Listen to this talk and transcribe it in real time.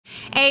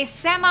A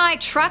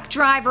semi-truck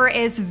driver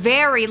is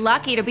very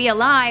lucky to be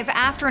alive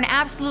after an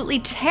absolutely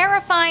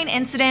terrifying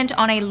incident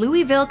on a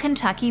Louisville,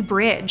 Kentucky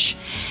bridge.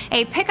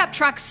 A pickup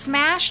truck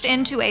smashed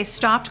into a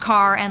stopped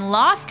car and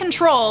lost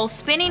control,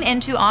 spinning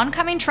into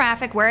oncoming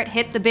traffic where it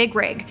hit the big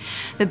rig.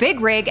 The big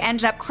rig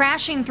ended up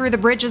crashing through the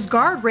bridge's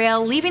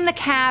guardrail, leaving the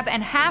cab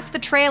and half the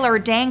trailer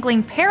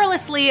dangling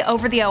perilously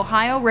over the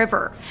Ohio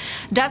River.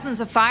 Dozens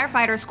of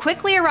firefighters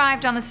quickly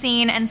arrived on the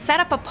scene and set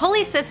up a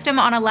pulley system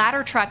on a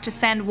ladder truck to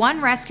send one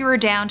rescuer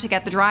down to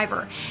get the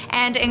driver.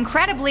 And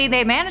incredibly,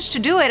 they managed to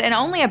do it in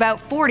only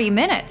about 40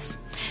 minutes.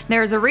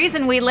 There's a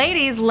reason we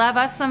ladies love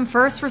us some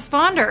first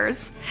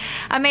responders.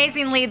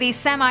 Amazingly, the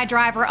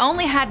semi-driver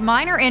only had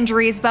minor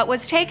injuries but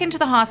was taken to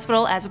the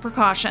hospital as a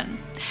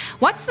precaution.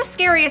 What's the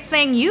scariest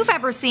thing you've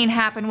ever seen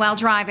happen while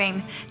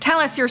driving? Tell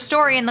us your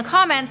story in the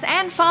comments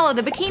and follow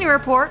the Bikini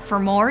Report for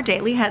more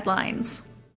daily headlines.